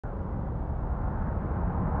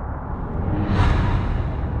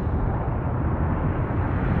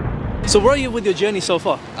So where are you with your journey so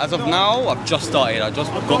far? As of now, I've just started. I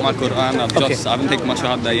just got my Qur'an. I haven't taken my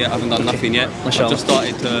Shahada yet. I haven't done nothing yet. I've just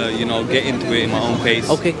started to, get into it in my own pace.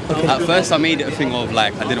 Okay. At first, I made it a thing of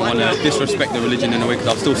like I didn't want to disrespect the religion in a way because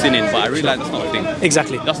I was still sinning. But I realized that's not a thing.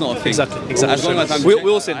 Exactly. That's not a thing. Exactly. As long as we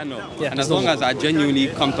all sin. I know. Yeah, and as long as I genuinely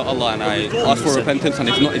come to Allah and I ask for repentance and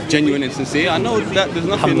it's genuine and sincere, I know that there's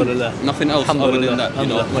nothing else other than that.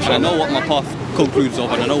 And I know what my path concludes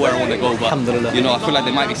of, and I know where I want to go. But I feel like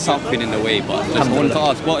there might be something in the way. But I wanted to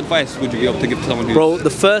ask, what advice would you be able to give to someone who? Bro, the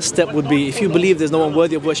first step would be, if you believe there's no one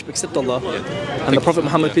worthy of worship except Allah, and the Prophet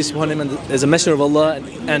Muhammad, peace be upon him, and there's a messenger of Allah,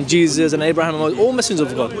 and Jesus and Abraham, and all messengers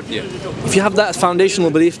of God. Yeah. If you have that foundational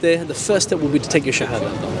belief there, the first step would be to take your Shahada.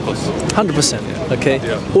 100%. Okay.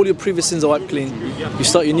 Yeah. All your previous sins are wiped clean. You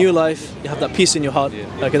start your new life. You have that peace in your heart.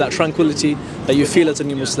 Okay, that tranquility that you feel as a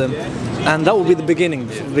new Muslim, and that will be the beginning.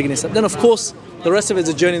 Step. Then, of course, the rest of it is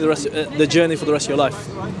a journey. The journey for the rest of your life.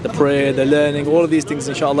 The prayer, the learning, all of these things,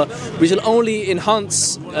 inshallah, which will only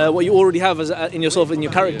enhance what you already have in yourself, in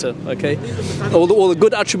your character. Okay, all the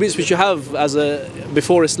good attributes which you have as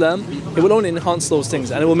before Islam, it will only enhance those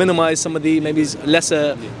things, and it will minimize some of the maybe less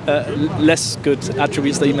good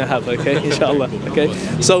attributes that you may have. Okay, inshallah. Okay,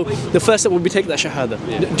 so the first step will be take that Shahada.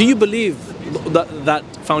 Do you believe that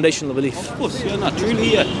foundational belief? Of course,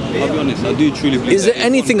 truly, I'll be honest, I do truly believe. Is there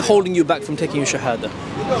anything holding you back from taking your Shahada?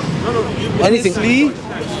 Anything?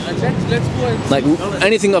 Like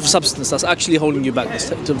anything of substance that's actually holding you back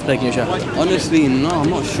to taking your Shahada? Honestly, no, I'm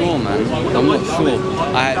not sure, man. I'm not sure.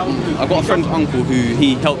 I got a friend's uncle who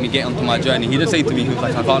he helped me get onto my journey. He did say to me, he was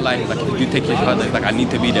like, I can't lie, like, if you take your Shahada, he's like, I need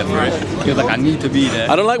to be there for it. He was like, I need to be there.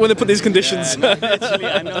 I don't like when they put these conditions. Yeah, no, literally,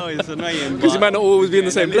 I know, it's annoying. Because you might not always be in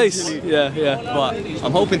the same place. Yeah. But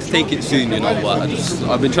I'm hoping to take it soon, but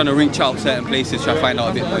I've been trying to reach out certain places, try to find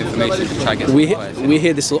out a bit more information to try to get some advice. We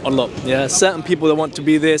hear this a lot. Yeah, certain people that want to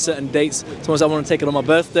be there, certain dates. Someone says, I want to take it on my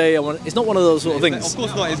birthday. It's not one of those sort of things. Of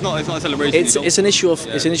course not. It's not a celebration. It's an issue of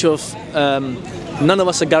none of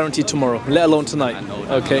us are guaranteed tomorrow, let alone tonight.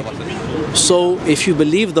 Okay. So if you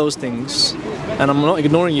believe those things, and I'm not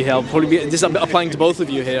ignoring you here, I'll probably be this is applying to both of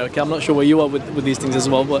you here. Okay, I'm not sure where you are with these things as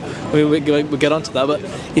well, but we'll get onto that. But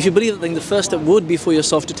if you believe that, then the first step would be for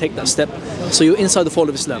yourself to take that step, so you're inside the fold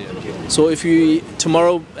of Islam. So if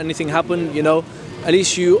tomorrow anything happened, at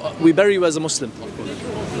least we bury you as a Muslim.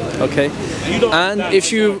 Okay, and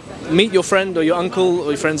if you meet your friend or your uncle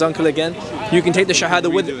or your friend's uncle again, you can take the Shahada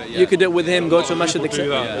with you could do it with him, go to a masjid,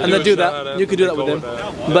 and then do that. You could do that with him.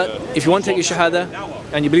 But if you want to take your Shahada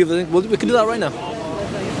and you believe the thing, we can do that right now.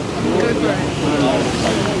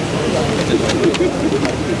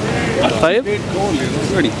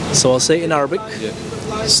 Ready? So I'll say it in Arabic,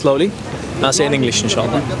 slowly. I'll say it in English,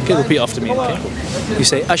 inshallah. Okay, repeat after me. Okay. You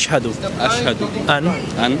say Ashhadu an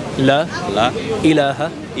la ilaha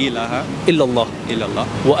illallah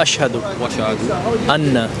wa ashhadu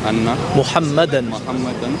anna Muhammadan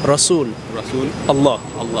Rasul Allah.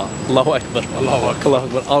 Allahu Akbar. Allahu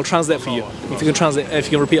Akbar. I'll translate for you. If you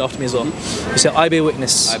can repeat after me as well. You say, I bear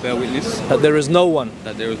witness that there is no one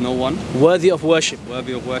worthy of worship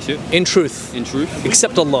in truth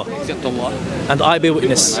except Allah. And I bear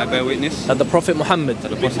witness that the Prophet Muhammad,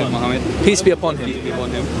 peace be upon him,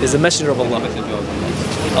 is the messenger of Allah.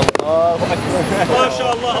 Allahu Akbar.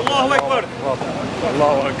 MashaAllah. Allahu Akbar.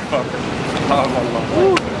 Allahu Akbar.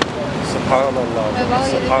 Subhanallah.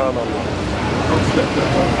 Subhanallah.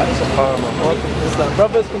 Subhanallah.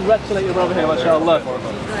 Brothers, congratulate your brother here, mashallah.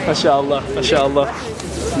 Mashallah. Mashallah.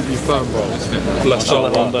 You firm, bro. Bless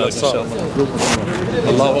Allah. Bless Allah.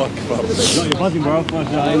 Allahu Akbar.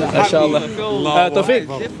 Mashallah. Tawfiq.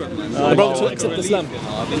 The brother to accept Islam.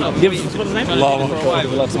 Give Allahu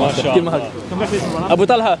Akbar. give him a hug. Abu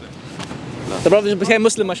Talha. The brother became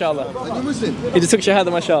Muslim, mashallah. Are you Muslim? He just took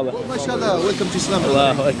Shahada, mashallah. MashaAllah, welcome to Islam.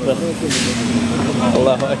 Allahu Akbar.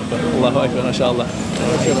 Allahu Akbar. Allahu Akbar, mashallah.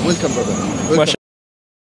 Welcome, brother. Welcome.